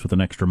relationships with an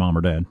extra mom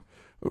or dad.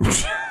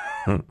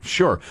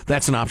 Sure,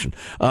 that's an option.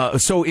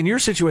 So in your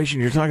situation,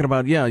 you're talking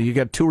about, you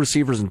got 2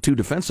 receivers and 2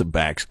 defensive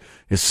backs,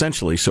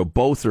 essentially. So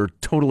both are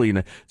totally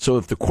so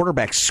if the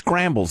quarterback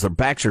scrambles, their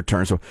backs are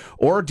turned. So,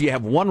 or do you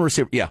have one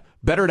receiver? Yeah,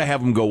 better to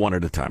have them go one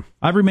at a time.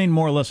 I've remained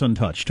more or less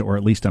untouched, or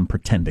at least I'm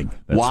pretending.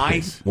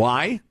 Why?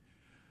 Why?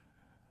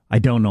 I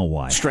don't know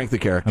why. Strength of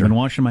character. I've been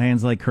washing my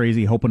hands like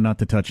crazy, hoping not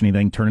to touch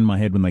anything, turning my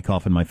head when they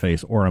cough in my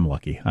face, or I'm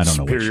lucky. I don't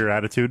know which. Superior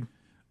attitude?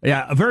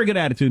 Yeah, a very good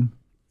attitude.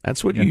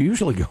 That's what you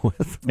usually go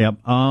with.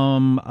 Yep.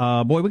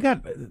 Boy, we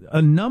got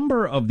a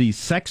number of these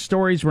sex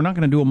stories. We're not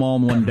going to do them all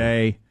in one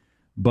day,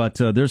 but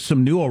there's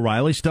some new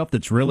O'Reilly stuff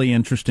that's really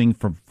interesting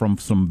from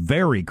some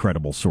very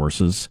credible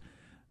sources.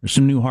 There's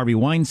some new Harvey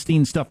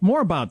Weinstein stuff.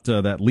 More about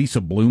that Lisa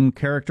Bloom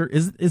character.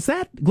 Is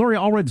that Gloria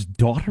Allred's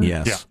daughter?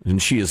 Yes. Yeah.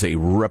 And she is a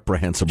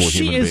reprehensible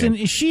human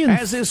being.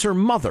 As is her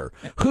mother,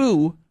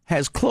 who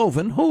has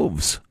cloven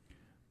hooves.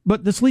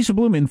 But this Lisa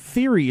Bloom, in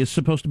theory, is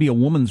supposed to be a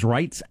woman's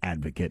rights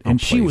advocate, and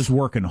she was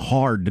working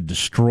hard to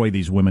destroy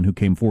these women who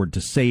came forward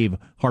to save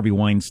Harvey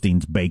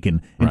Weinstein's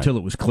bacon until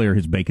it was clear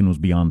his bacon was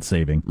beyond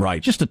saving.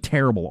 Right. Just a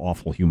terrible,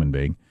 awful human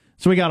being.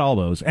 So we got all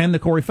those. And the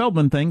Corey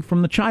Feldman thing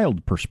from the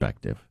child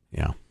perspective.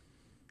 Yeah.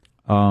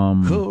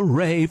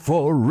 Hooray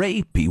for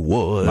Rapey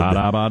Wood.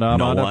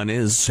 No one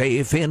is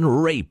safe in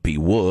Rapey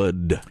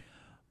Wood.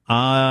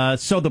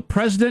 So the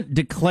president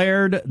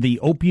declared the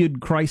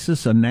opioid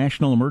crisis a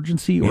national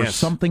emergency or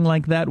something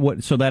like that.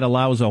 So that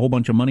allows a whole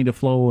bunch of money to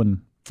flow, and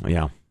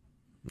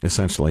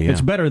essentially, it's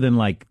better than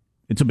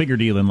it's a bigger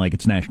deal than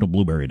it's National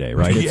Blueberry Day,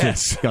 right?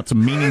 It's got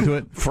some meaning to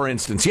it. For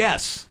instance,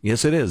 yes,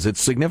 it is.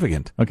 It's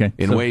significant. Okay,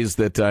 in ways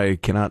that I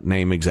cannot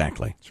name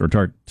exactly. So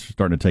we're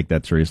starting to take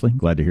that seriously.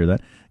 Glad to hear that.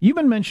 You've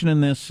been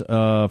mentioning this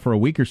for a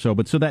week or so,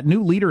 but so that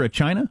new leader of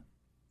China.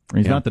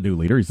 He's not the new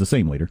leader. He's the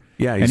same leader.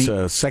 Yeah, he's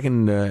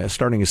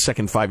starting his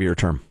second 5-year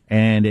term.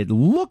 And it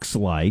looks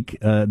like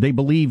they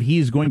believe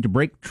he's going to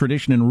break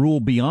tradition and rule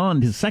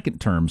beyond his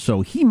second term. So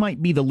he might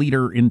be the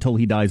leader until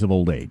he dies of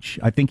old age.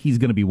 I think he's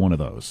going to be one of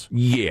those.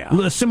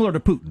 Yeah. Similar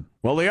to Putin.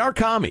 Well, they are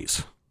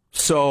commies.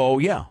 So,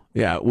 yeah,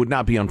 it would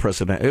not be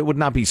unprecedented. It would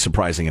not be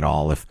surprising at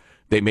all if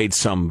they made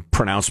some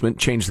pronouncement,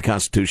 changed the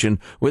Constitution.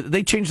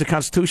 They changed the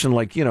Constitution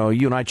like, you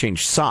and I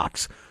change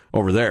socks.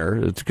 Over there,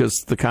 it's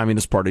because the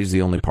Communist Party is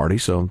the only party,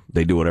 so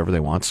they do whatever they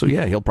want. So,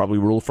 he'll probably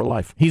rule for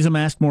life. He's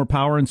amassed more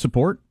power and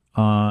support.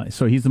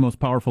 So he's the most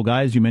powerful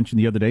guy, as you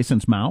mentioned the other day,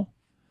 since Mao.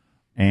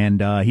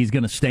 And he's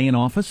going to stay in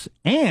office.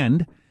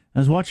 And I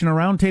was watching a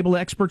roundtable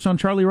of experts on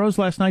Charlie Rose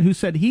last night who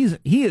said he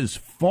is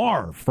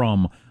far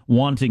from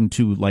wanting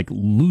to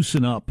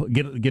loosen up,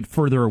 get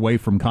further away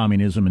from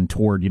communism and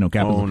toward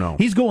capitalism. Oh, no.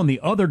 He's going the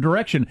other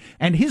direction,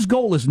 and his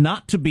goal is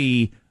not to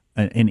be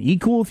an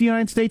equal with the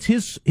United States.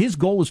 His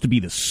goal is to be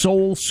the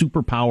sole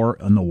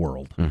superpower in the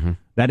world. Mm-hmm.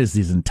 That is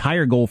his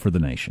entire goal for the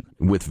nation.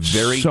 With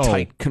very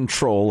tight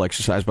control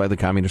exercised by the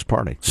Communist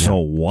Party. So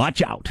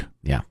watch out.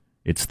 Yeah.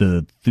 It's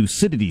the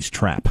Thucydides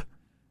trap.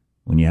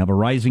 When you have a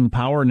rising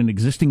power and an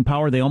existing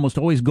power, they almost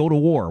always go to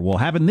war. Well,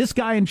 having this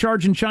guy in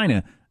charge in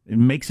China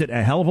makes it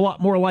a hell of a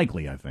lot more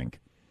likely, I think,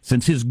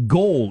 since his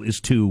goal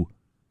is to,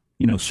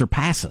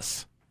 surpass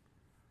us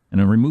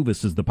and remove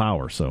us as the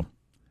power. So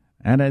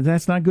And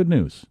that's not good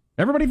news.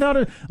 Everybody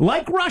thought,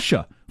 like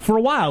Russia, for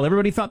a while,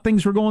 everybody thought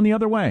things were going the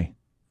other way.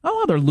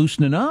 Oh, they're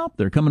loosening up.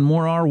 They're coming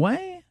more our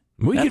way.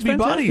 We That's could be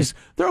fantastic. buddies.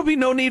 There will be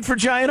no need for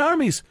giant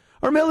armies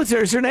or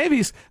militaries or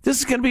navies. This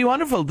is going to be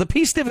wonderful. The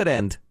peace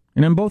dividend.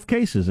 And in both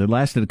cases, it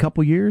lasted a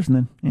couple years,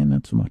 and then,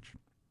 not so much.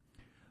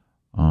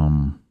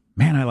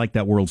 Man, I liked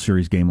that World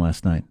Series game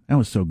last night. That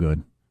was so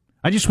good.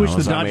 I just wish the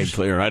As I made Dodgers...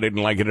 clear, I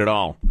didn't like it at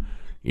all.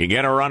 You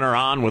get a runner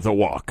on with a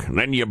walk,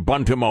 then you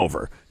bunt him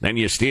over, then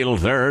you steal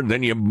third,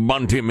 then you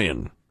bunt him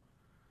in.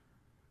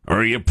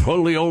 Or you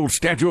pull the old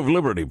Statue of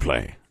Liberty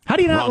play. How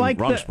do you not wrong, like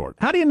wrong the, sport.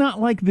 How do you not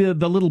like the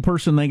little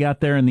person they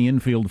got there in the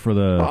infield for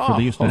the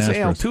Houston Jose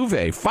Astros?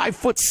 Altuve,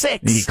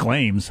 5'6". He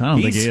claims. I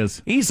don't think he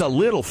is. He's a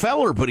little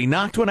feller, but he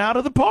knocked one out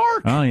of the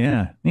park. Oh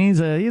yeah, he's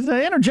an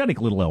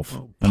energetic little elf.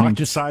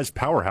 Pocket-sized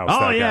powerhouse.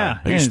 Oh that yeah,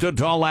 guy. He stood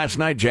tall last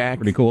night, Jack.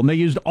 Pretty cool. And they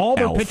used all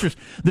their Elf. pitchers.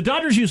 The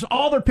Dodgers used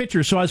all their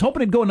pitchers, so I was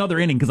hoping it'd go another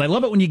inning because I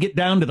love it when you get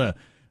down to the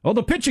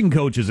pitching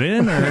coach is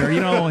in,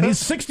 or he's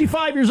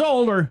 65 years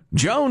old, or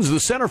Jones, the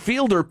center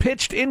fielder,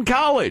 pitched in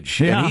college,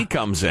 and he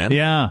comes in.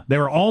 Yeah, they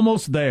were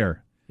almost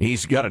there.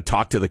 He's got to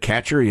talk to the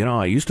catcher.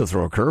 I used to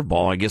throw a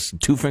curveball. I guess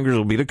 2 fingers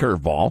will be the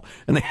curveball,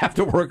 and they have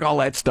to work all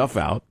that stuff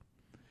out.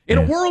 In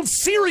a World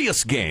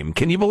Series game,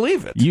 can you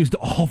believe it? Used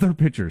all their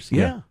pitchers.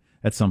 Yeah.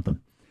 That's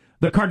something.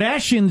 The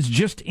Kardashians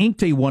just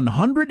inked a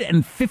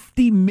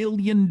 $150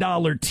 million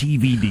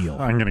TV deal.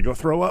 I'm going to go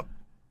throw up.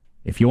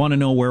 If you want to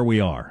know where we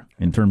are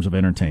in terms of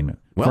entertainment.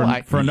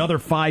 Well, for another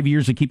 5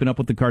 years of keeping up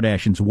with the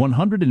Kardashians,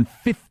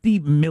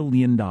 $150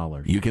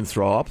 million. You can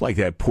throw up like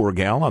that poor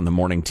gal on the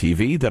morning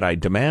TV that I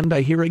demand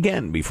I hear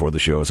again before the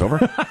show is over.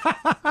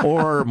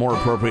 Or, more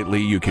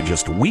appropriately, you can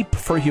just weep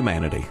for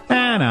humanity.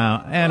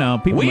 I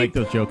know. People make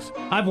those jokes.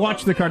 I've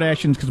watched the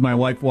Kardashians because my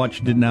wife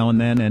watched it now and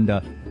then,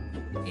 and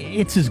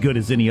it's as good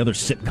as any other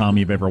sitcom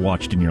you've ever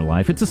watched in your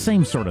life. It's the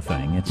same sort of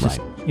thing. It's just,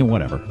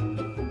 whatever.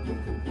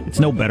 It's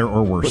no better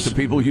or worse. But the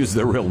people use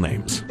their real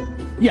names.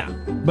 Yeah,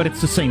 but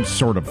it's the same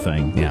sort of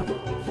thing. Yeah.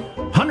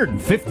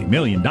 $150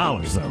 million,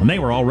 though, and they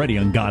were already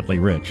ungodly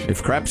rich.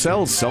 If crap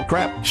sells, sell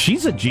crap.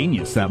 She's a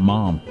genius, that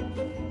mom.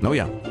 Oh,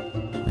 yeah.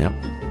 Yep.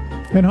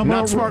 And how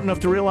Not smart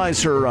enough to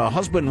realize her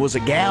husband was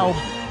a gal.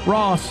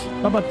 Ross,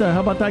 how about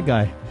that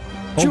guy?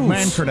 Juice. Old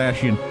man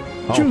Kardashian.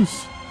 Oh.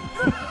 Juice.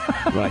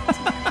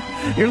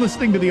 Right. You're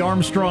listening to the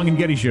Armstrong and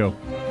Getty Show.